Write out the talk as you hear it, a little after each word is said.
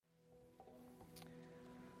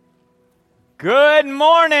Good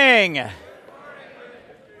morning.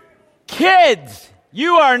 Kids,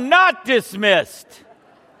 you are not dismissed.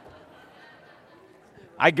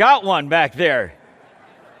 I got one back there.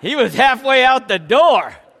 He was halfway out the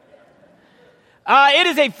door. It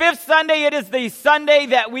is a fifth Sunday. It is the Sunday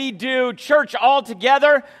that we do church all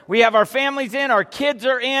together. We have our families in, our kids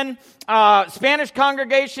are in, Spanish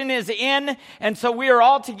congregation is in, and so we are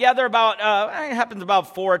all together about, it happens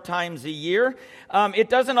about 4 times a year. It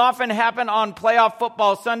doesn't often happen on playoff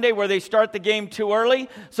football Sunday where they start the game too early.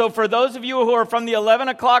 So for those of you who are from the 11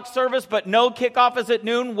 o'clock service but no kickoff is at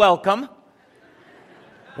noon, welcome.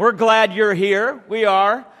 We're glad you're here. We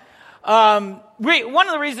are. One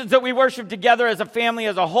of the reasons that we worship together as a family,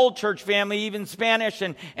 as a whole church family, even Spanish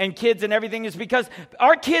and kids and everything, is because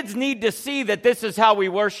our kids need to see that this is how we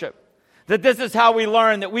worship, that this is how we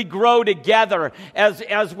learn, that we grow together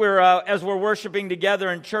as we're worshiping together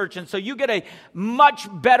in church. And so you get a much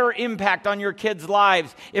better impact on your kids'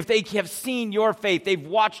 lives if they have seen your faith, they've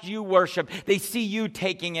watched you worship, they see you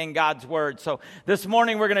taking in God's word. So this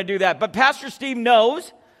morning we're going to do that. But Pastor Steve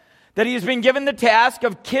knows that he has been given the task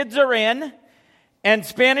of kids are in, and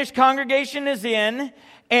Spanish congregation is in,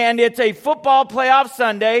 and it's a football playoff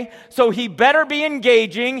Sunday, so he better be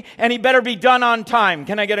engaging, and he better be done on time.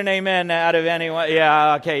 Can I get an amen out of anyone?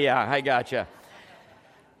 Yeah, okay, yeah, I gotcha.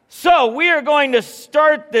 So we are going to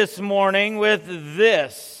start this morning with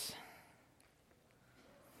this.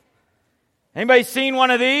 Anybody seen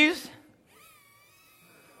one of these?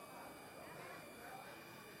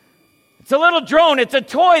 It's a little drone. It's a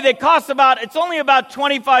toy that costs it's only about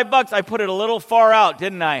 $25. I put it a little far out,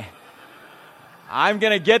 didn't I? I'm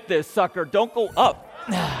going to get this sucker. Don't go up.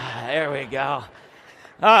 There we go.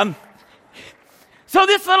 So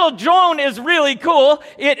this little drone is really cool.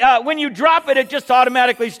 When you drop it, it just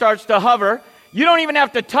automatically starts to hover. You don't even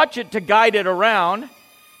have to touch it to guide it around.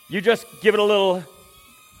 You just give it a little,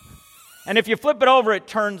 and if you flip it over, it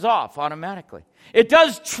turns off automatically. It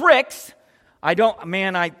does tricks.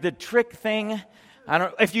 The trick thing,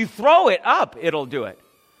 if you throw it up, it'll do it.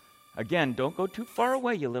 Again, don't go too far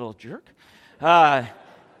away, you little jerk.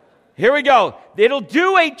 Here we go. It'll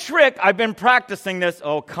do a trick. I've been practicing this.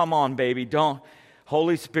 Oh, come on, baby. Don't.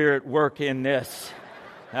 Holy Spirit, work in this.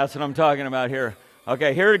 That's what I'm talking about here.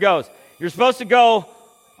 Okay, here it goes. You're supposed to go,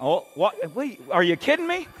 what? Wait, are you kidding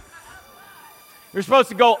me? You're supposed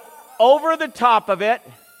to go over the top of it.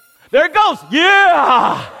 There it goes.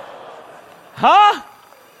 Yeah! Huh?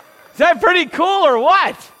 Is that pretty cool or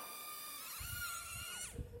what?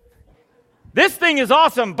 This thing is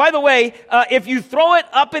awesome. By the way, if you throw it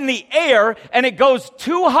up in the air and it goes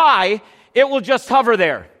too high, it will just hover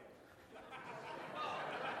there.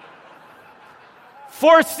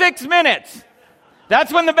 For 6 minutes.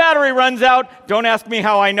 That's when the battery runs out. Don't ask me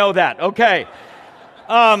how I know that. Okay.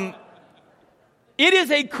 It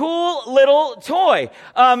is a cool little toy.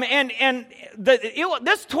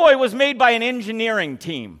 This toy was made by an engineering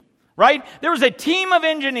team, right? There was a team of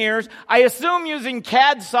engineers, I assume using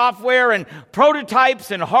CAD software and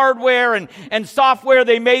prototypes and hardware and software.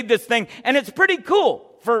 They made this thing, and it's pretty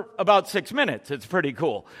cool. For about 6 minutes, it's pretty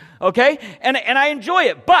cool, okay? And I enjoy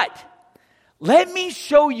it, but let me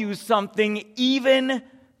show you something even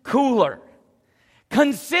cooler.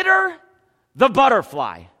 Consider the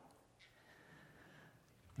butterfly.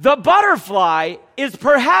 The butterfly is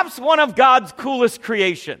perhaps one of God's coolest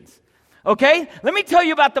creations. Okay? Let me tell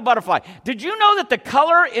you about the butterfly. Did you know that the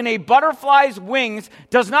color in a butterfly's wings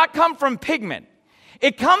does not come from pigment?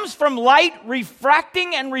 It comes from light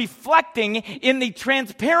refracting and reflecting in the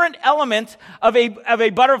transparent elements of a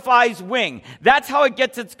butterfly's wing. That's how it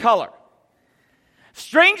gets its color.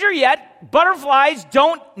 Stranger yet,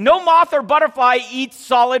 no moth or butterfly eats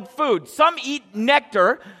solid food. Some eat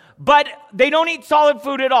nectar, but they don't eat solid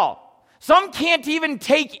food at all. Some can't even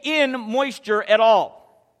take in moisture at all.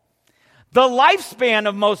 The lifespan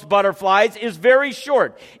of most butterflies is very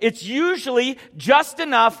short. It's usually just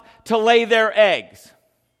enough to lay their eggs.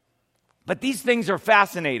 But these things are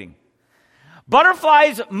fascinating.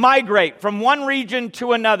 Butterflies migrate from one region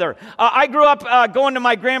to another. I grew up going to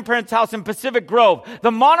my grandparents' house in Pacific Grove.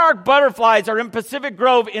 The monarch butterflies are in Pacific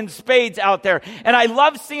Grove in spades out there, and I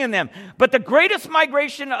love seeing them. But the greatest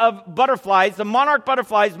migration of butterflies, the monarch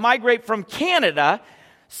butterflies, migrate from Canada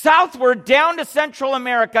southward down to Central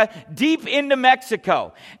America, deep into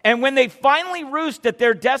Mexico. And when they finally roost at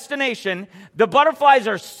their destination, the butterflies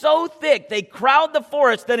are so thick, they crowd the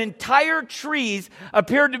forest that entire trees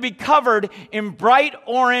appear to be covered in bright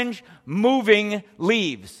orange, moving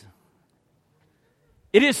leaves.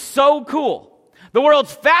 It is so cool. The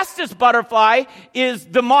world's fastest butterfly is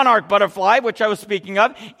the monarch butterfly, which I was speaking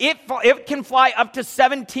of. It can fly up to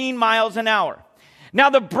 17 miles an hour. Now,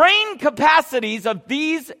 the brain capacities of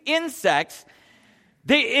these insects,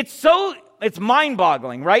 it's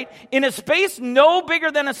mind-boggling, right? In a space no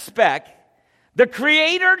bigger than a speck, the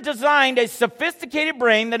Creator designed a sophisticated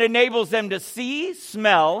brain that enables them to see,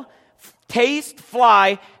 smell, taste,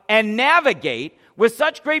 fly, and navigate with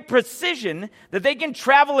such great precision that they can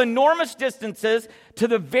travel enormous distances to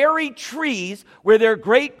the very trees where their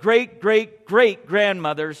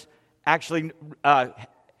great-great-great-great-grandmothers actually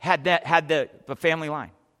had the family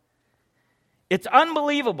line. It's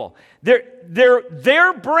unbelievable.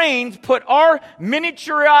 Their brains put our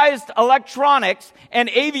miniaturized electronics and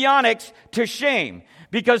avionics to shame.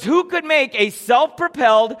 Because who could make a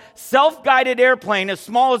self-propelled, self-guided airplane as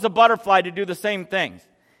small as a butterfly to do the same things?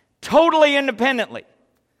 Totally independently.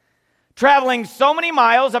 Traveling so many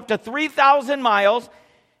miles, up to 3,000 miles,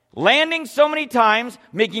 landing so many times,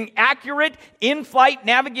 making accurate in-flight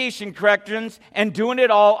navigation corrections, and doing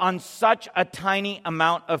it all on such a tiny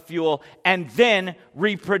amount of fuel, and then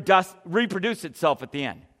reproduce itself at the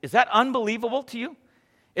end. Is that unbelievable to you?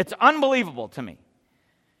 It's unbelievable to me.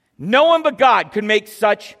 No one but God could make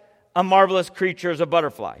such a marvelous creature as a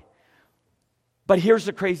butterfly. But here's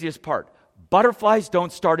the craziest part. Butterflies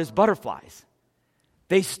don't start as butterflies.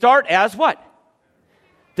 They start as what?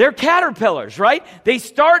 They're caterpillars, right? They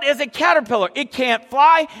start as a caterpillar. It can't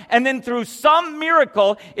fly, and then through some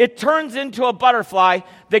miracle, it turns into a butterfly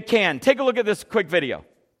that can. Take a look at this quick video.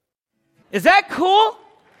 Is that cool?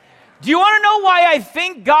 Do you want to know why I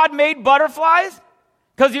think God made butterflies?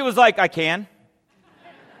 Because he was like, I can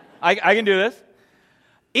do this.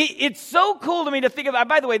 It's so cool to me to think about.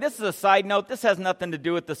 By the way, this is a side note. This has nothing to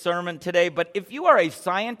do with the sermon today. But if you are a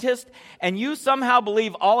scientist and you somehow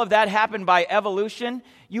believe all of that happened by evolution,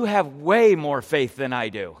 you have way more faith than I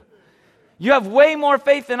do. You have way more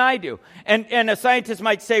faith than I do. And a scientist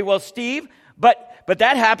might say, well, Steve, but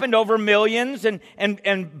that happened over millions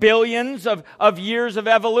and billions of years of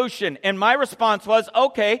evolution. And my response was,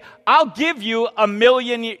 okay, I'll give you a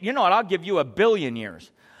million. You know what? I'll give you 1 billion years.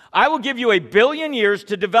 I will give you 1 billion years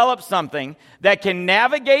to develop something that can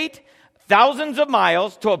navigate thousands of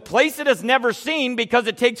miles to a place it has never seen because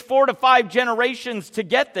it takes 4 to 5 generations to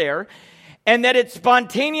get there, and that it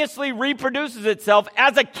spontaneously reproduces itself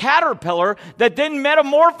as a caterpillar that then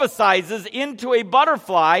metamorphosizes into a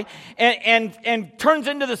butterfly and turns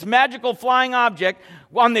into this magical flying object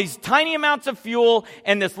on these tiny amounts of fuel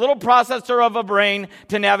and this little processor of a brain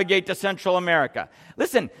to navigate to Central America.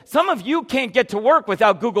 Listen, some of you can't get to work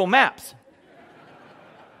without Google Maps.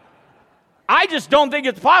 I just don't think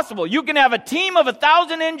it's possible. You can have a team of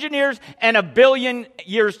 1,000 engineers and 1 billion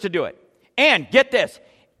years to do it. And get this,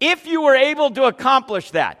 if you were able to accomplish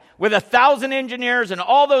that with 1,000 engineers and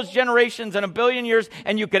all those generations and 1 billion years,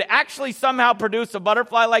 and you could actually somehow produce a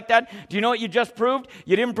butterfly like that, do you know what you just proved?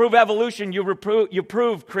 You didn't prove evolution, you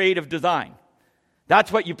proved creative design.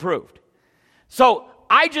 That's what you proved. So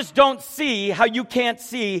I just don't see how you can't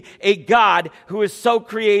see a God who is so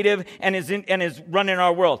creative and is running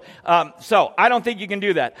our world. So I don't think you can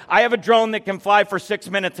do that. I have a drone that can fly for 6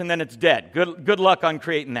 minutes and then it's dead. Good luck on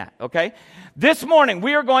creating that, okay? This morning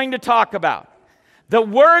we are going to talk about the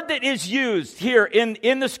word that is used here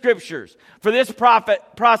in the scriptures for this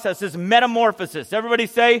process is metamorphosis. Everybody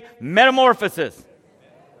say metamorphosis.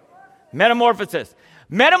 Metamorphosis.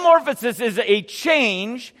 Metamorphosis is a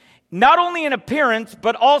change not only in appearance,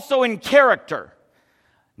 but also in character.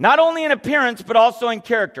 Not only in appearance, but also in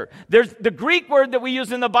character. There's the Greek word that we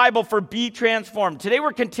use in the Bible for be transformed. Today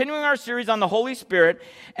we're continuing our series on the Holy Spirit,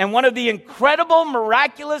 and one of the incredible,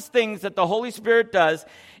 miraculous things that the Holy Spirit does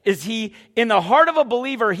is he, in the heart of a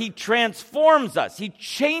believer, he transforms us. He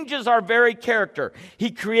changes our very character.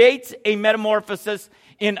 He creates a metamorphosis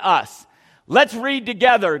in us. Let's read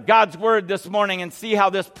together God's word this morning and see how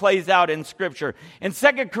this plays out in Scripture. In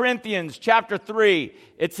 2 Corinthians chapter 3,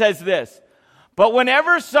 it says this, but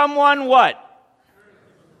whenever someone what?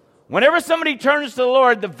 Whenever somebody turns to the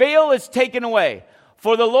Lord, the veil is taken away.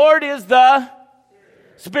 For the Lord is the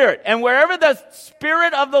Spirit. And wherever the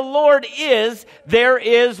Spirit of the Lord is, there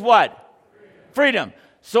is what? Freedom.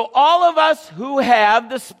 So all of us who have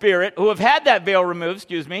the Spirit, who have had that veil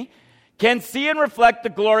removed, can see and reflect the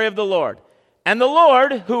glory of the Lord. And the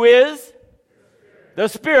Lord, who is the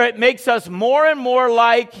Spirit, makes us more and more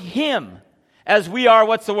like Him as we are,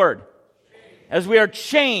 what's the word? As we are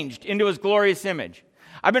changed into His glorious image.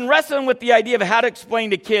 I've been wrestling with the idea of how to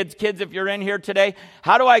explain to kids, if you're in here today,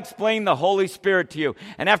 how do I explain the Holy Spirit to you?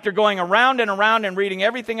 And after going around and around and reading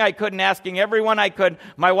everything I could and asking everyone I could,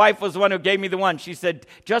 my wife was the one who gave me the one. She said,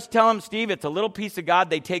 just tell them, Steve, it's a little piece of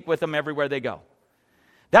God they take with them everywhere they go.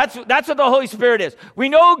 That's what the Holy Spirit is. We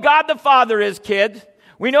know who God the Father is, kids.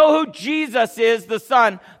 We know who Jesus is, the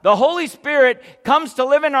Son. The Holy Spirit comes to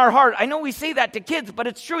live in our heart. I know we say that to kids, but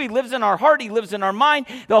it's true. He lives in our heart. He lives in our mind.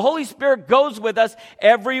 The Holy Spirit goes with us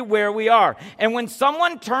everywhere we are. And when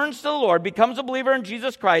someone turns to the Lord, becomes a believer in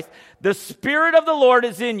Jesus Christ, the Spirit of the Lord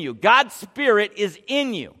is in you. God's Spirit is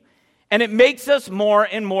in you. And it makes us more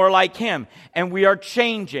and more like Him. And we are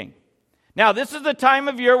changing. Now, this is the time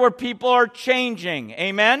of year where people are changing.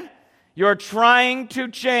 Amen? You're trying to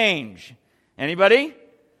change. Anybody?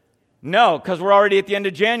 No, because we're already at the end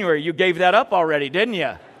of January. You gave that up already, didn't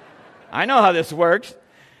you? I know how this works.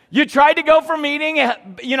 You tried to go from eating,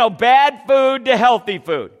 bad food to healthy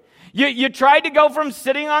food. You tried to go from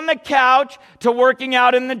sitting on the couch to working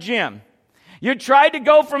out in the gym. You tried to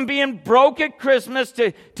go from being broke at Christmas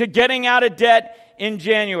to getting out of debt in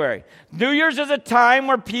January. New Year's is a time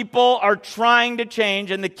where people are trying to change,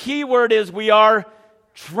 and the key word is we are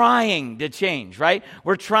trying to change, right?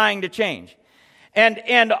 We're trying to change.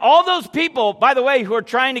 And all those people, by the way, who are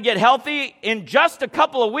trying to get healthy, in just a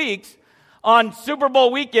couple of weeks on Super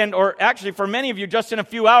Bowl weekend, or actually for many of you just in a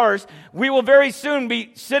few hours, we will very soon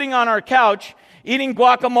be sitting on our couch eating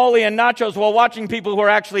guacamole and nachos while watching people who are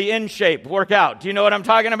actually in shape work out. Do you know what I'm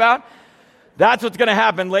talking about? That's what's going to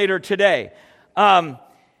happen later today.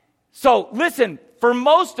 So listen, for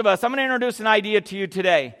most of us, I'm going to introduce an idea to you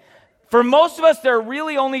today. For most of us, there are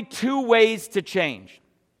really only two ways to change.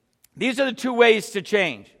 These are the two ways to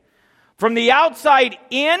change. From the outside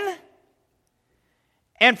in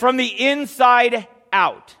and from the inside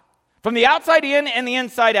out. From the outside in and the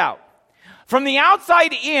inside out. From the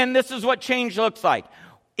outside in, this is what change looks like.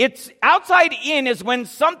 It's outside in is when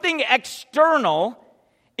something external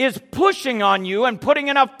is pushing on you and putting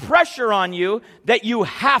enough pressure on you that you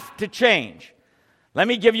have to change. Let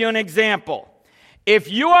me give you an example. If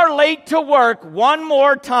you are late to work one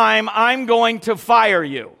more time, I'm going to fire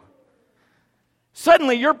you.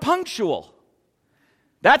 Suddenly you're punctual.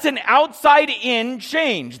 That's an outside-in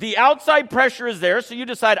change. The outside pressure is there, so you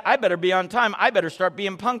decide, I better be on time. I better start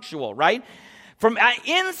being punctual, right? From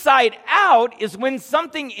inside out is when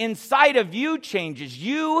something inside of you changes.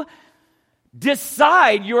 You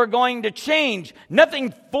decide you're going to change.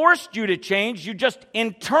 Nothing forced you to change. You just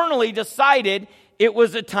internally decided it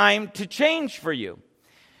was a time to change for you.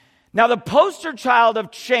 Now, the poster child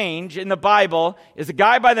of change in the Bible is a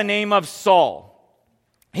guy by the name of Saul.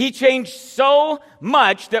 He changed so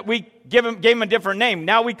much that we gave him a different name.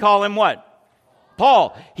 Now we call him what?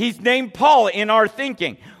 Paul. He's named Paul in our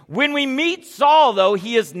thinking. When we meet Saul, though,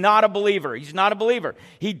 he is not a believer. He's not a believer.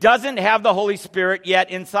 He doesn't have the Holy Spirit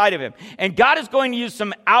yet inside of him. And God is going to use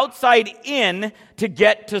some outside in to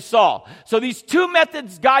get to Saul. So these two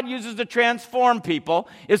methods God uses to transform people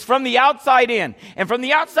is from the outside in. And from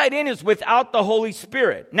the outside in is without the Holy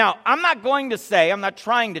Spirit. Now, I'm not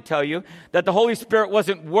trying to tell you that the Holy Spirit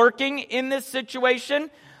wasn't working in this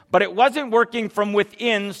situation, but it wasn't working from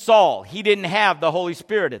within Saul. He didn't have the Holy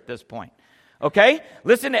Spirit at this point. Okay?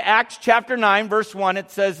 Listen to Acts chapter 9, verse 1.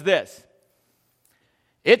 It says this.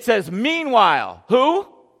 It says, meanwhile, who?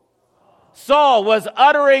 Saul was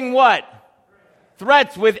uttering what?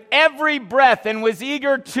 Threats with every breath and was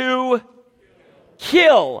eager to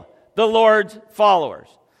kill the Lord's followers.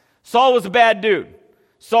 Saul was a bad dude.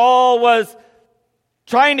 Saul was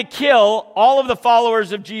trying to kill all of the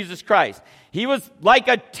followers of Jesus Christ. He was like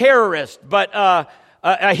a terrorist, but a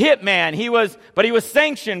hitman. He was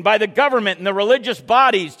sanctioned by the government and the religious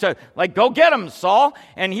bodies to go get him, Saul.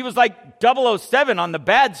 And he was like 007 on the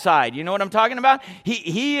bad side. You know what I'm talking about?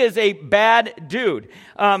 He is a bad dude.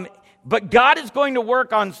 But God is going to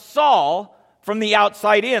work on Saul from the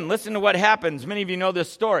outside in. Listen to what happens. Many of you know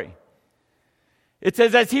this story. It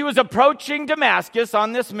says, as he was approaching Damascus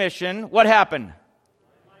on this mission, what happened?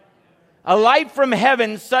 A light from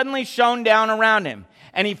heaven suddenly shone down around him.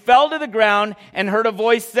 And he fell to the ground and heard a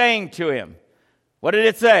voice saying to him, what did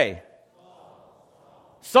it say?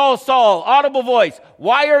 Saul, Saul, audible voice,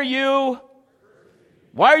 why are you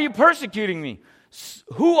persecuting me?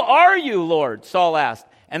 Who are you, Lord? Saul asked.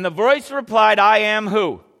 And the voice replied, I am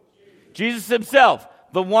who? Jesus himself,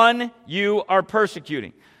 the one you are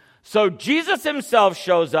persecuting. So Jesus himself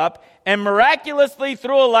shows up and miraculously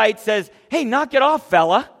through a light says, hey, knock it off,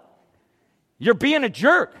 fella. You're being a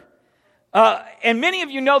jerk. And many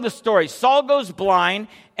of you know the story. Saul goes blind,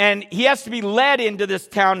 and he has to be led into this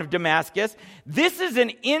town of Damascus. This is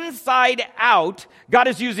an inside out. God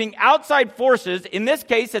is using outside forces. In this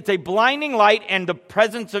case, it's a blinding light and the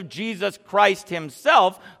presence of Jesus Christ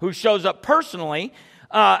himself, who shows up personally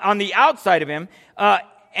on the outside of him,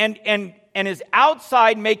 and is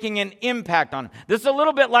outside making an impact on him. This is a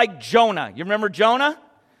little bit like Jonah. You remember Jonah?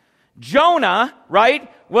 Jonah, right,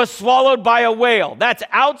 was swallowed by a whale. That's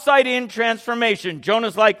outside in transformation.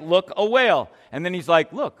 Jonah's like, look, a whale. And then he's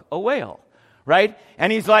like, look, a whale, right?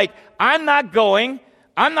 And he's like, I'm not going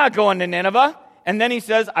to Nineveh. And then he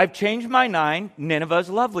says, I've changed my mind. Nineveh's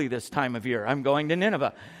lovely this time of year. I'm going to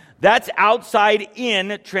Nineveh. That's outside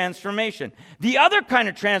in transformation. The other kind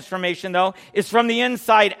of transformation, though, is from the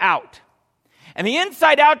inside out. And the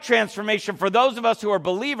inside-out transformation for those of us who are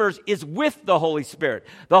believers is with the Holy Spirit.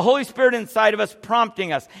 The Holy Spirit inside of us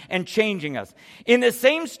prompting us and changing us. In the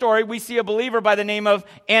same story, we see a believer by the name of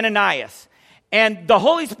Ananias. And the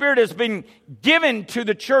Holy Spirit has been given to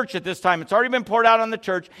the church at this time. It's already been poured out on the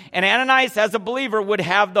church. And Ananias, as a believer, would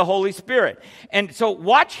have the Holy Spirit. And so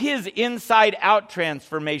watch his inside-out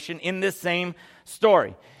transformation in this same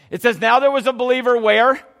story. It says, now there was a believer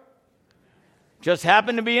where? Just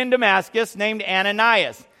happened to be in Damascus, named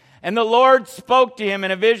Ananias. And the Lord spoke to him in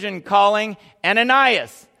a vision, calling,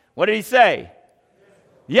 Ananias. What did he say?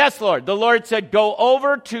 Yes, Lord. The Lord said, go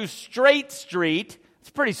over to Straight Street. It's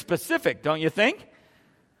pretty specific, don't you think?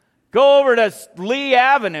 Go over to Lee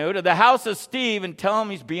Avenue, to the house of Steve, and tell him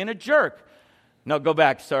he's being a jerk. No, go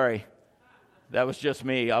back, sorry. That was just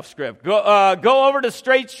me, off script. Go over to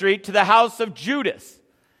Straight Street, to the house of Judas.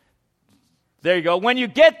 There you go. When you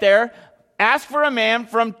get there, ask for a man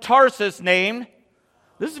from Tarsus named,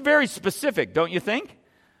 this is very specific, don't you think?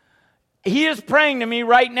 He is praying to me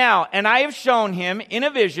right now, and I have shown him in a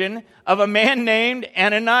vision of a man named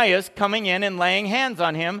Ananias coming in and laying hands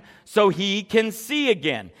on him so he can see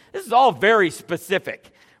again. This is all very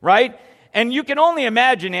specific, right? And you can only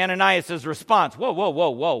imagine Ananias' response. Whoa,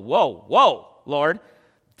 Lord.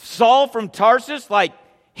 Saul from Tarsus, like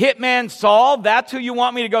hitman Saul, that's who you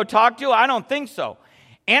want me to go talk to? I don't think so.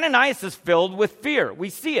 Ananias is filled with fear.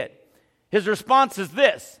 We see it. His response is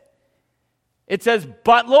this. It says,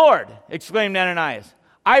 but Lord, exclaimed Ananias,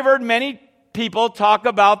 I've heard many people talk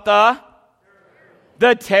about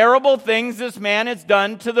the terrible things this man has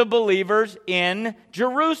done to the believers in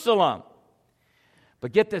Jerusalem.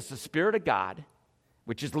 But get this, the Spirit of God,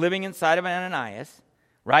 which is living inside of Ananias,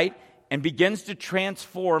 right, and begins to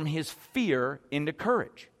transform his fear into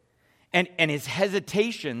courage and his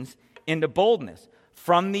hesitations into boldness.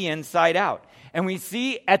 From the inside out. And we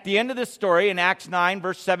see at the end of this story in Acts 9,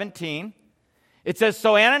 verse 17, it says,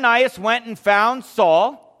 so Ananias went and found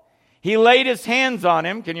Saul. He laid his hands on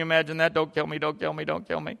him. Can you imagine that? Don't kill me, don't kill me, don't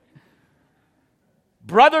kill me.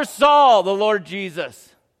 Brother Saul, the Lord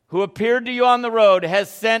Jesus, who appeared to you on the road, has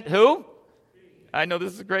sent who? I know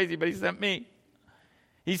this is crazy, but he sent me.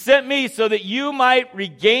 He sent me so that you might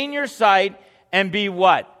regain your sight and be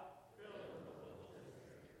what?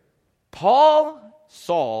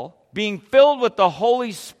 Saul, being filled with the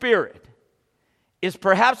Holy Spirit, is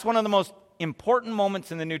perhaps one of the most important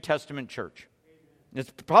moments in the New Testament church. It's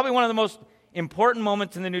probably one of the most important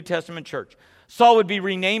moments in the New Testament church. Saul would be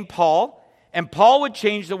renamed Paul, and Paul would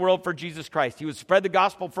change the world for Jesus Christ. He would spread the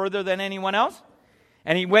gospel further than anyone else,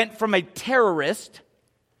 and he went from a terrorist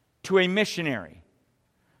to a missionary,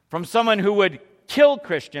 from someone who would kill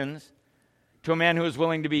Christians to a man who was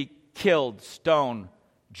willing to be killed, stoned,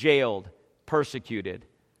 jailed, persecuted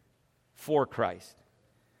for Christ.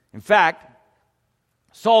 In fact,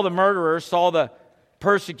 Saul the murderer, Saul the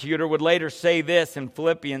persecutor would later say this in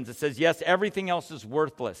Philippians. It says, yes, everything else is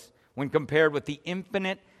worthless when compared with the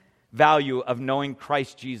infinite value of knowing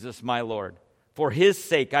Christ Jesus my Lord. For his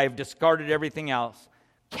sake I have discarded everything else,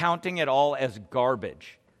 counting it all as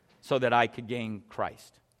garbage so that I could gain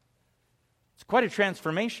Christ. It's quite a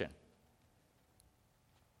transformation.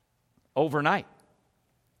 Overnight.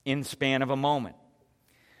 In span of a moment.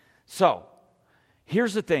 So,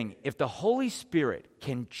 here's the thing. If the Holy Spirit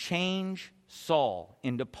can change Saul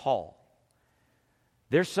into Paul,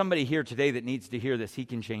 there's somebody here today that needs to hear this. He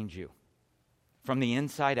can change you. From the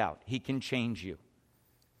inside out, he can change you.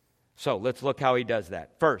 So, let's look how he does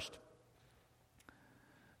that. First,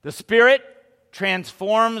 the Spirit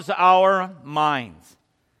transforms our minds.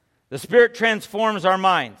 The Spirit transforms our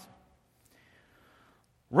minds.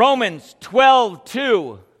 Romans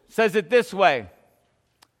 12:2 says it this way.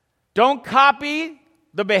 Don't copy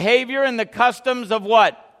the behavior and the customs of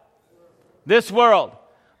what? This world.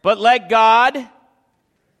 But let God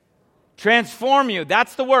transform you.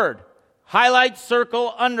 That's the word. highlight,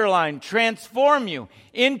 circle, underline, transform you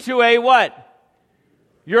into a what?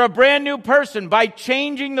 You're a brand new person by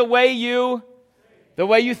changing the way you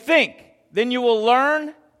think. Then you will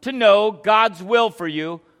learn to know God's will for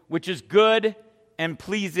you, which is good and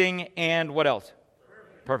pleasing and what else?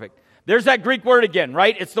 Perfect. There's that Greek word again,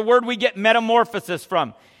 right? It's the word we get metamorphosis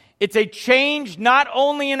from. It's a change not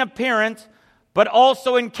only in appearance, but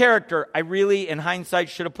also in character. I really, in hindsight,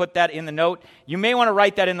 should have put that in the note. You may want to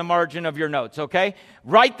write that in the margin of your notes, okay?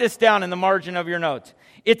 Write this down in the margin of your notes.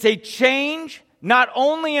 It's a change not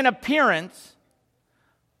only in appearance,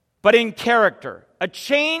 but in character. A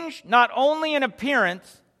change not only in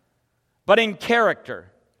appearance, but in character.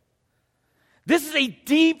 This is a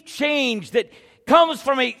deep change that comes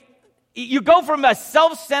from you go from a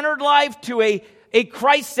self-centered life to a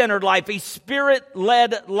Christ-centered life, a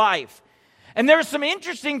Spirit-led life. And there are some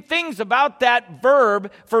interesting things about that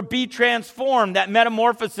verb for be transformed, that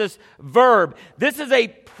metamorphosis verb. This is a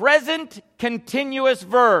present continuous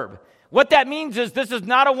verb. What that means is this is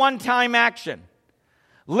not a one-time action.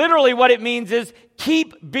 Literally what it means is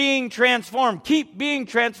keep being transformed, keep being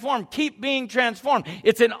transformed, keep being transformed.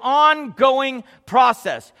 It's an ongoing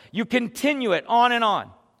process. You continue it on and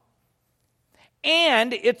on.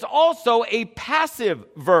 And it's also a passive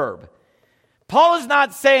verb. Paul is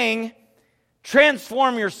not saying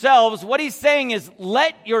transform yourselves. What he's saying is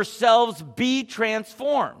let yourselves be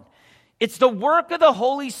transformed. It's the work of the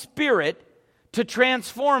Holy Spirit to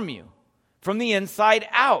transform you from the inside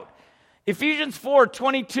out. Ephesians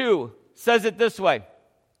 4:22 says it this way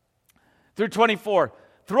through 24.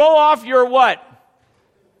 Throw off your what?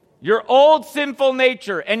 Your old sinful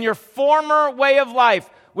nature and your former way of life,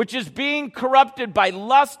 which is being corrupted by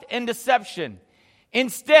lust and deception.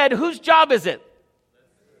 Instead, whose job is it?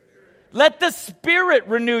 Let the Spirit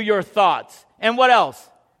renew your thoughts. And what else?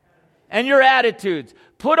 And your attitudes.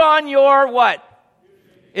 Put on your what?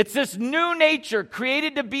 It's this new nature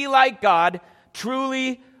created to be like God,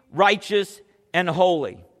 truly righteous and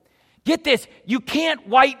holy. Get this, you can't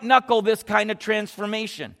white knuckle this kind of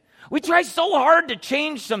transformation. We try so hard to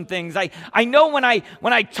change some things. I know when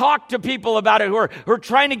I talk to people about it who are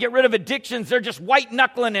trying to get rid of addictions, they're just white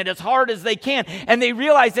knuckling it as hard as they can, and they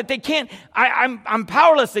realize that they can't. I'm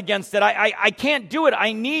powerless against it. I can't do it.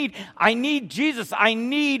 I need Jesus. I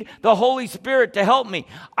need the Holy Spirit to help me.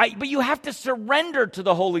 But you have to surrender to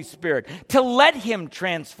the Holy Spirit to let Him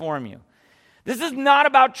transform you. This is not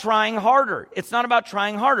about trying harder. It's not about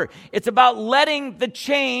trying harder. It's about letting the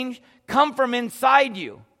change come from inside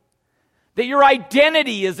you. That your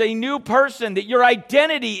identity is a new person. That your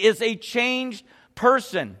identity is a changed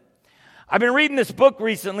person. I've been reading this book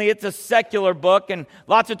recently. It's a secular book, and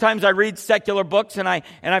lots of times I read secular books and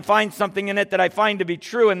I find something in it that I find to be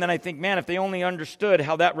true, and then I think, man, if they only understood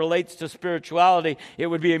how that relates to spirituality, it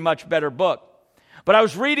would be a much better book. But I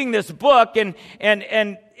was reading this book, and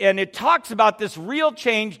it talks about this real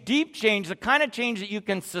change, deep change, the kind of change that you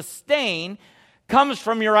can sustain comes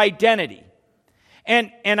from your identity.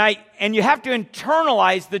 And you have to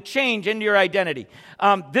internalize the change into your identity.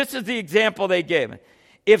 This is the example they gave.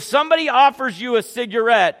 If somebody offers you a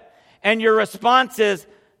cigarette and your response is,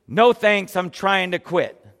 no thanks, I'm trying to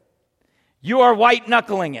quit. You are white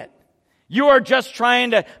knuckling it. You are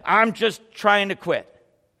I'm just trying to quit.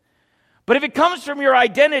 But if it comes from your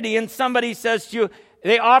identity and somebody says to you,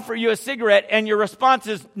 they offer you a cigarette and your response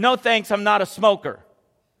is, no thanks, I'm not a smoker.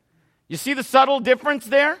 You see the subtle difference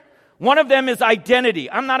there? One of them is identity.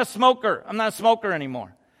 I'm not a smoker. I'm not a smoker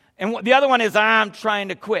anymore. And the other one is I'm trying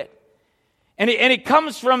to quit. And it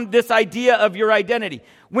comes from this idea of your identity.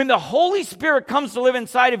 When the Holy Spirit comes to live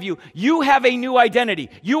inside of you, you have a new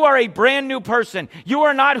identity. You are a brand new person. You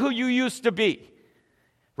are not who you used to be.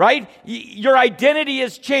 Right? Your identity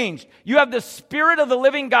has changed. You have the Spirit of the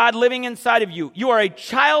living God living inside of you. You are a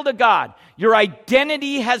child of God. Your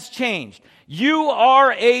identity has changed. You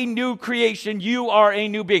are a new creation. You are a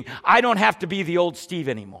new being. I don't have to be the old Steve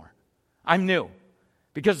anymore. I'm new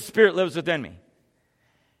because the Spirit lives within me.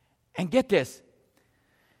 And get this.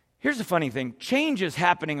 Here's the funny thing. Change is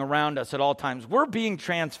happening around us at all times. We're being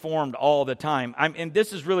transformed all the time. And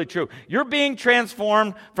this is really true. You're being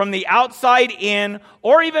transformed from the outside in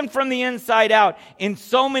or even from the inside out in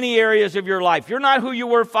so many areas of your life. You're not who you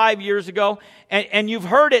were 5 years ago. And you've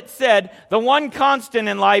heard it said, the one constant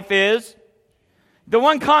in life is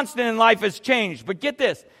change. But get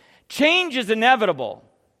this. Change is inevitable.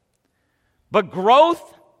 But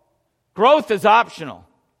growth is optional.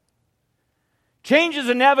 Change is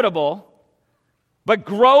inevitable, but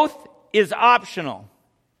growth is optional.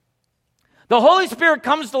 The Holy Spirit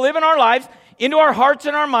comes to live in our lives, into our hearts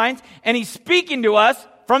and our minds, and He's speaking to us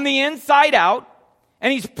from the inside out,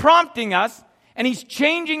 and He's prompting us, and He's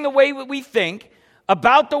changing the way that we think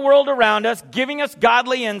about the world around us, giving us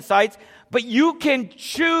godly insights, but you can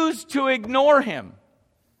choose to ignore Him.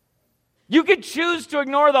 You could choose to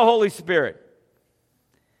ignore the Holy Spirit.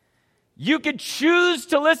 You could choose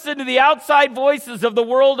to listen to the outside voices of the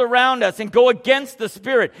world around us and go against the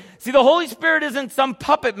Spirit. See, the Holy Spirit isn't some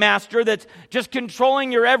puppet master that's just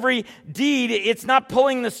controlling your every deed. It's not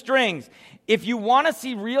pulling the strings. If you want to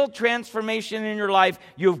see real transformation in your life,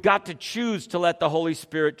 you've got to choose to let the Holy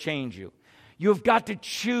Spirit change you. You've got to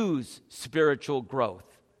choose spiritual growth,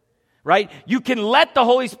 right? You can let the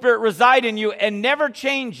Holy Spirit reside in you and never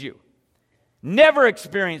change you. Never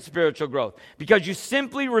experience spiritual growth because you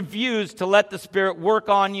simply refuse to let the Spirit work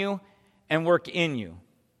on you and work in you.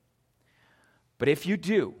 But if you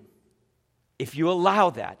do, if you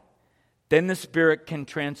allow that, then the Spirit can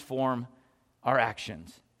transform our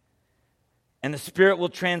actions. And the Spirit will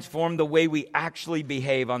transform the way we actually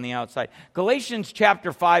behave on the outside. Galatians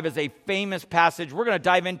chapter 5 is a famous passage. We're going to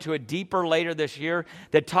dive into it deeper later this year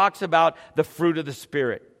that talks about the fruit of the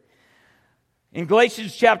Spirit. In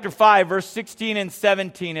Galatians chapter 5, verse 16 and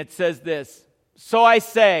 17, it says this, "So I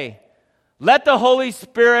say, let the Holy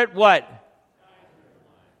Spirit," what?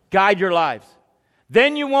 Guide your lives.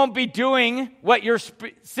 Then you won't be doing what your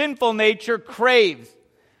sinful nature craves.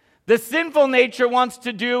 The sinful nature wants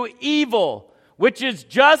to do evil, which is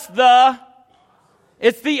just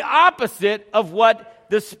it's the opposite of what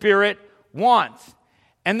the Spirit wants.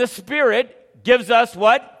 And the Spirit gives us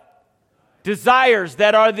what? Desires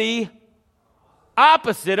that are the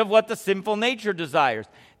opposite of what the sinful nature desires.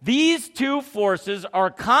 These two forces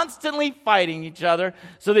are constantly fighting each other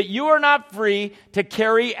so that you are not free to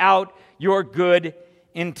carry out your good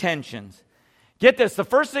intentions. Get this, the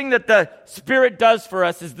first thing that the Spirit does for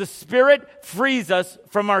us is the Spirit frees us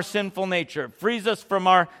from our sinful nature, frees us from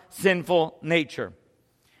our sinful nature.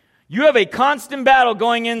 You have a constant battle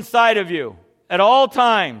going inside of you at all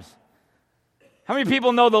times. How many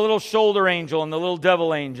people know the little shoulder angel and the little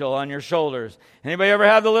devil angel on your shoulders? Anybody ever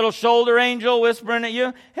have the little shoulder angel whispering at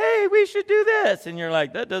you, "Hey, we should do this"? And you're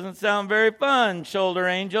like, "That doesn't sound very fun, shoulder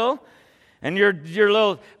angel." And your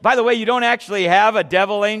little, by the way, you don't actually have a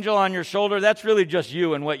devil angel on your shoulder. That's really just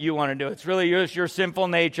you and what you want to do. It's really just your sinful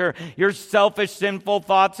nature, your selfish, sinful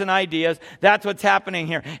thoughts and ideas. That's what's happening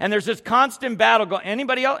here. And there's this constant battle going.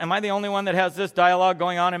 Anybody else? Am I the only one that has this dialogue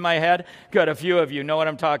going on in my head? Good, a few of you know what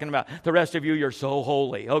I'm talking about. The rest of you, you're so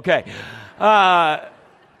holy. Okay. I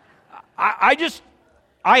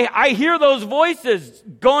hear those voices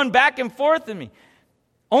going back and forth in me.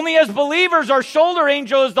 Only as believers, our shoulder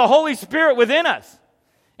angel is the Holy Spirit within us.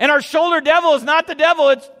 And our shoulder devil is not the devil.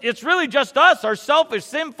 It's really just us, our selfish,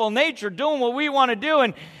 sinful nature, doing what we want to do.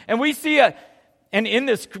 And we see and in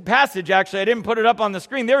this passage, actually, I didn't put it up on the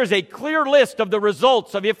screen, there is a clear list of the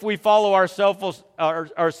results of if we follow our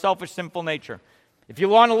selfish, sinful nature. If you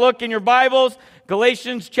want to look in your Bibles,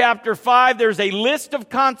 Galatians chapter 5, there's a list of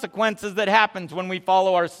consequences that happens when we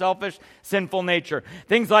follow our selfish, sinful nature.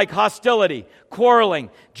 Things like hostility, quarreling,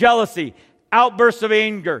 jealousy, outbursts of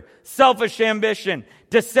anger, selfish ambition,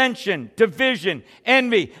 dissension, division,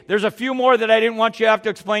 envy. There's a few more that I didn't want you to have to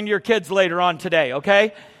explain to your kids later on today,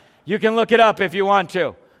 okay? You can look it up if you want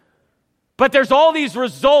to. But there's all these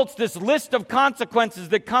results, this list of consequences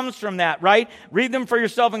that comes from that, right? Read them for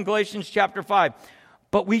yourself in Galatians chapter 5.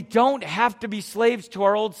 But we don't have to be slaves to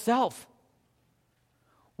our old self.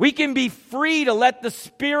 We can be free to let the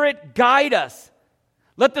Spirit guide us.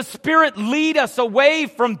 Let the Spirit lead us away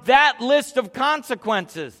from that list of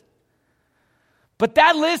consequences. But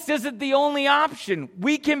that list isn't the only option.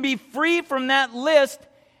 We can be free from that list,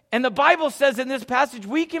 and the Bible says in this passage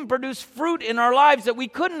we can produce fruit in our lives that we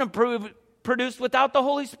couldn't have produced without the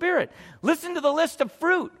Holy Spirit. Listen to the list of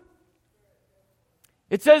fruit.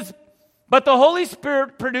 It says, but the Holy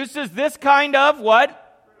Spirit produces this kind of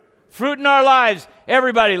what? Fruit in our lives.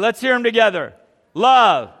 Everybody, let's hear them together.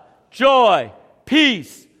 Love, joy,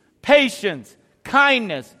 peace, patience,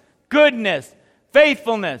 kindness, goodness,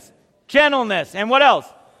 faithfulness, gentleness, and what else?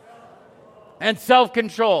 And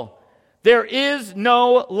self-control. There is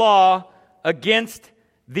no law against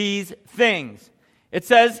these things. It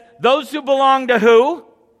says, those who belong to who?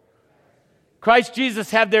 Christ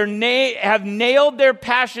Jesus have nailed their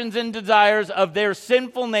passions and desires of their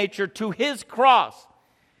sinful nature to His cross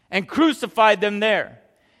and crucified them there.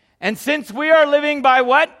 And since we are living by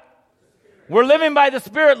what? We're living by the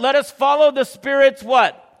Spirit. Let us follow the Spirit's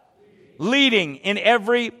what? Leading in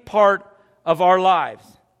every part of our lives.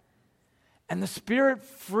 And the Spirit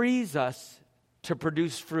frees us to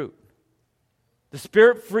produce fruit. The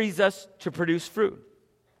Spirit frees us to produce fruit.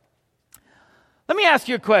 Let me ask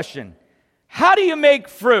you a question. How do you make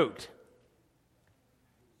fruit?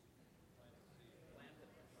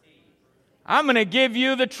 I'm going to give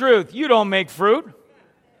you the truth. You don't make fruit.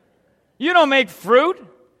 You don't make fruit.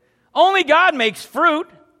 Only God makes fruit,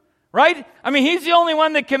 right? I mean, He's the only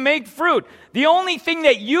one that can make fruit. The only thing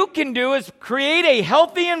that you can do is create a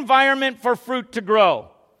healthy environment for fruit to grow.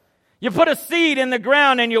 You put a seed in the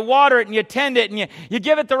ground and you water it and you tend it and you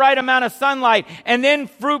give it the right amount of sunlight, and then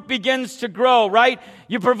fruit begins to grow, right?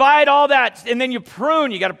 You provide all that, and then you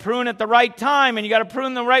prune. You got to prune at the right time, and you got to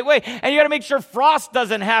prune the right way, and you got to make sure frost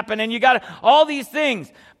doesn't happen, and you got all these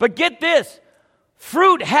things. But get this,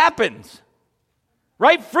 fruit happens,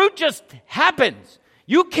 right? Fruit just happens.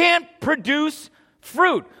 You can't produce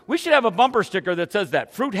fruit. We should have a bumper sticker that says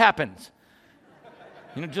that, fruit happens.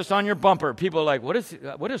 Just on your bumper. People are like, what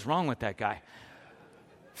is wrong with that guy?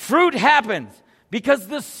 Fruit happens because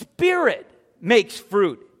the Spirit makes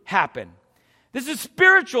fruit happen. This is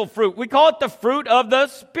spiritual fruit. We call it the fruit of the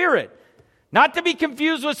Spirit. Not to be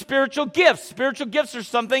confused with spiritual gifts. Spiritual gifts are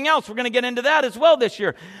something else. We're going to get into that as well this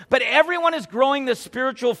year. But everyone is growing the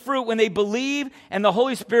spiritual fruit when they believe and the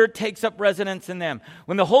Holy Spirit takes up residence in them.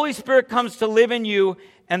 When the Holy Spirit comes to live in you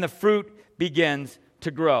and the fruit begins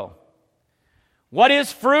to grow. What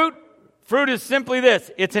is fruit? Fruit is simply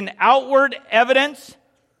this. It's an outward evidence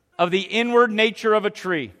of the inward nature of a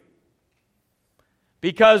tree.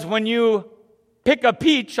 Because when you pick a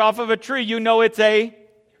peach off of a tree, you know it's a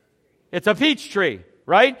peach tree,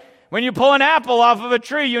 right? When you pull an apple off of a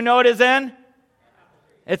tree, you know it's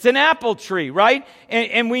an apple tree, right?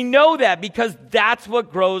 And we know that because that's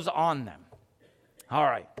what grows on them. All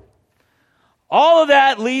right. All of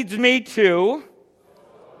that leads me to...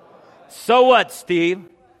 So what, Steve?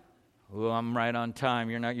 Oh, I'm right on time.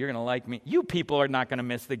 You're going to like me. You people are not going to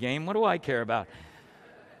miss the game. What do I care about?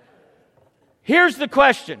 Here's the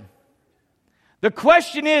question. The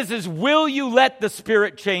question is will you let the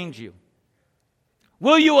Spirit change you?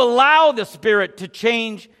 Will you allow the Spirit to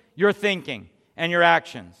change your thinking and your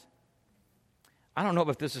actions? I don't know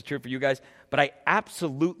if this is true for you guys, but I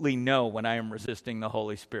absolutely know when I am resisting the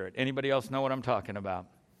Holy Spirit. Anybody else know what I'm talking about?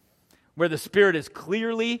 Where the Spirit is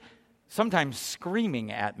clearly sometimes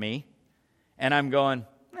screaming at me, and I'm going,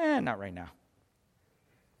 not right now.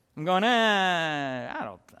 I'm going,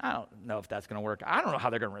 I don't know if that's going to work. I don't know how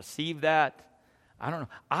they're going to receive that. I don't know.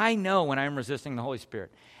 I know when I'm resisting the Holy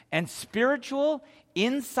Spirit. And spiritual,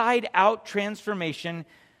 inside-out transformation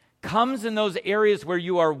comes in those areas where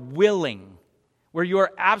you are willing, where you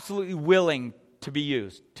are absolutely willing to be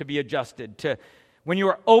used, to be adjusted, when you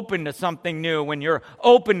are open to something new, when you're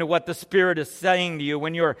open to what the Spirit is saying to you,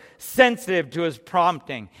 when you're sensitive to His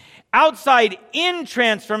prompting. Outside in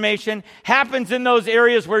transformation happens in those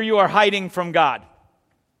areas where you are hiding from God.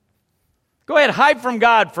 Go ahead, hide from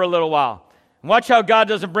God for a little while. Watch how God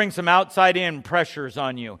doesn't bring some outside in pressures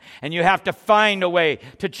on you. And you have to find a way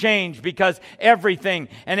to change because everything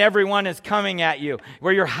and everyone is coming at you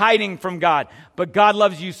where you're hiding from God. But God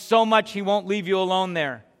loves you so much He won't leave you alone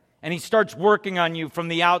there. And He starts working on you from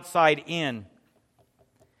the outside in.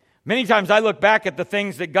 Many times I look back at the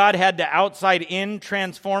things that God had to outside in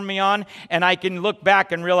transform me on, and I can look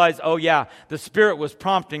back and realize, oh yeah, the Spirit was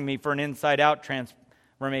prompting me for an inside out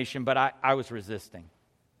transformation, but I was resisting.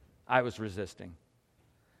 I was resisting.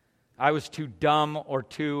 I was too dumb or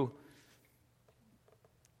too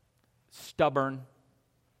stubborn.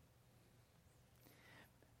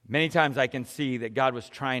 Many times I can see that God was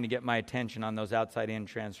trying to get my attention on those outside-in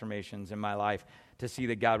transformations in my life, to see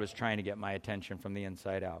that God was trying to get my attention from the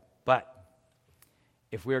inside out. But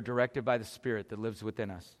if we are directed by the Spirit that lives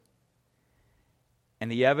within us,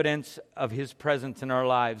 and the evidence of His presence in our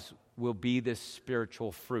lives will be this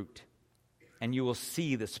spiritual fruit, and you will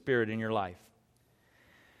see the Spirit in your life.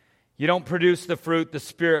 You don't produce the fruit, the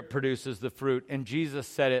Spirit produces the fruit. And Jesus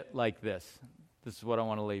said it like this. This is what I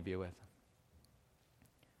want to leave you with.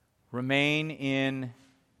 Remain in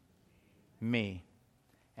me,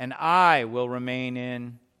 and I will remain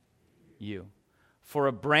in you. For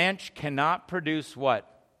a branch cannot produce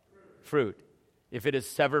what? Fruit. If it is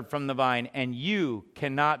severed from the vine, and you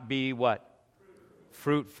cannot be what?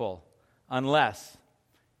 Fruitful, unless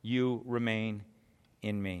you remain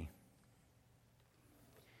in me.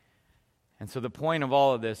 And so the point of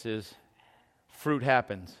all of this is fruit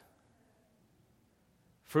happens.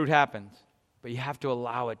 Fruit happens. But you have to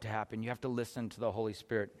allow it to happen. You have to listen to the Holy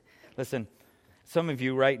Spirit. Listen, some of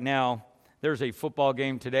you right now, there's a football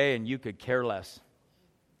game today and you could care less.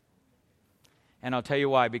 And I'll tell you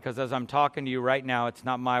why. Because as I'm talking to you right now, it's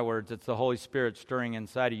not my words. It's the Holy Spirit stirring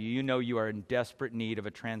inside of you. You know you are in desperate need of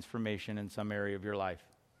a transformation in some area of your life.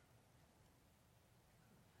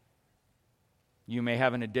 You may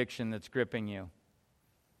have an addiction that's gripping you.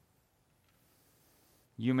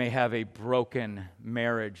 You may have a broken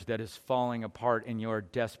marriage that is falling apart and you're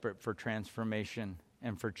desperate for transformation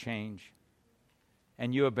and for change.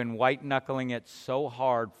 And you have been white-knuckling it so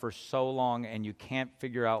hard for so long and you can't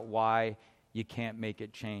figure out why you can't make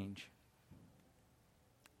it change.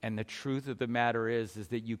 And the truth of the matter is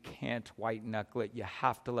that you can't white-knuckle it. You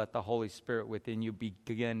have to let the Holy Spirit within you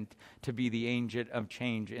begin to be the agent of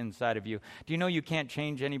change inside of you. Do you know you can't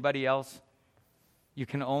change anybody else? You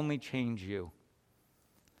can only change you.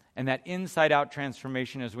 And that inside-out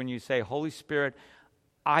transformation is when you say, Holy Spirit,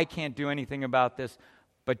 I can't do anything about this,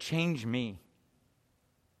 but change me.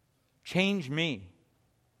 Change me.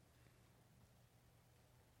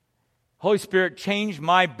 Holy Spirit, change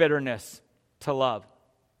my bitterness to love.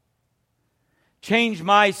 Change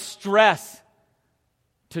my stress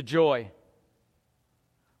to joy.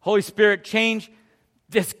 Holy Spirit, change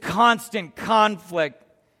this constant conflict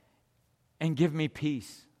and give me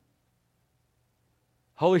peace.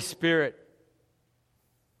 Holy Spirit,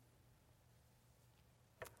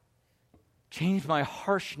 change my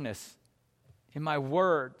harshness in my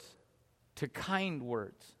words to kind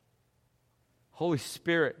words. Holy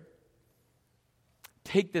Spirit,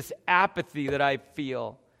 take this apathy that I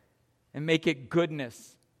feel and make it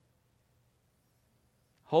goodness.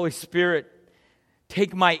 Holy Spirit,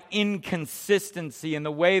 take my inconsistency in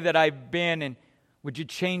the way that I've been and would you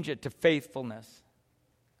change it to faithfulness?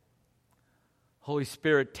 Holy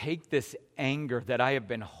Spirit, take this anger that I have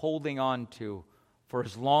been holding on to for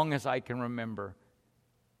as long as I can remember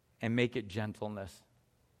and make it gentleness.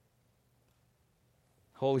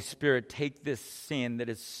 Holy Spirit, take this sin that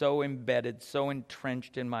is so embedded, so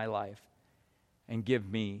entrenched in my life and give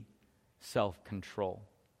me self-control.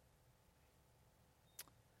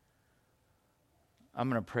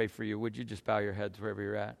 I'm going to pray for you. Would you just bow your heads wherever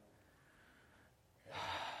you're at?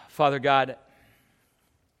 Father God,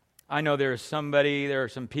 I know there are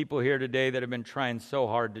some people here today that have been trying so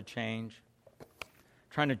hard to change.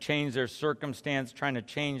 Trying to change their circumstance, trying to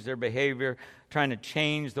change their behavior, trying to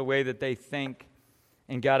change the way that they think.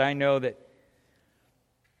 And God, I know that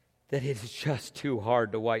it is just too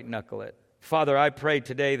hard to white-knuckle it. Father, I pray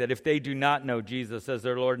today that if they do not know Jesus as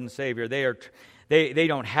their Lord and Savior, they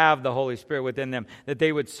don't have the Holy Spirit within them, that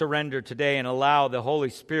they would surrender today and allow the Holy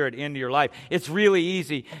Spirit into your life. It's really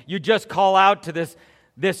easy. You just call out to this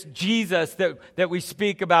Jesus that we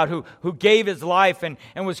speak about who gave his life and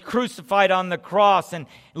was crucified on the cross and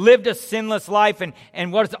lived a sinless life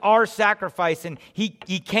and was our sacrifice, and he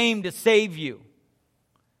came to save you.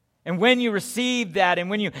 And when you receive that and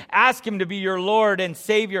when you ask him to be your Lord and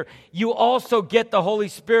Savior, you also get the Holy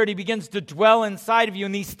Spirit. He begins to dwell inside of you.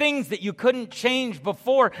 And these things that you couldn't change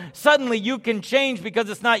before, suddenly you can change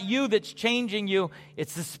because it's not you that's changing you.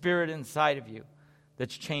 It's the Spirit inside of you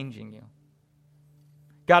that's changing you.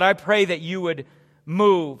 God, I pray that you would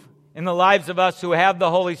move in the lives of us who have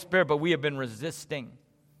the Holy Spirit, but we have been resisting.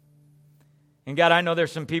 And God, I know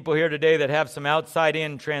there's some people here today that have some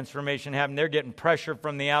outside-in transformation happen. They're getting pressure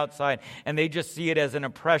from the outside, and they just see it as an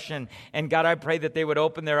oppression. And God, I pray that they would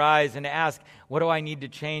open their eyes and ask, what do I need to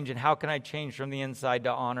change, and how can I change from the inside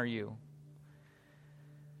to honor you?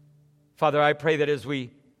 Father, I pray that as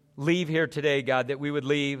we leave here today, God, that we would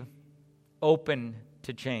leave open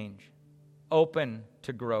to change, open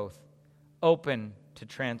to growth, open to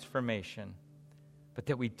transformation, but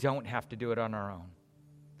that we don't have to do it on our own.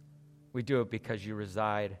 We do it because you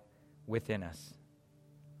reside within us,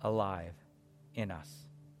 alive in us.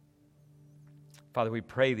 Father, we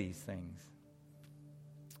pray these things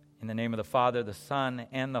in the name of the Father, the Son,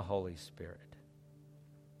 and the Holy Spirit.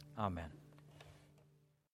 Amen.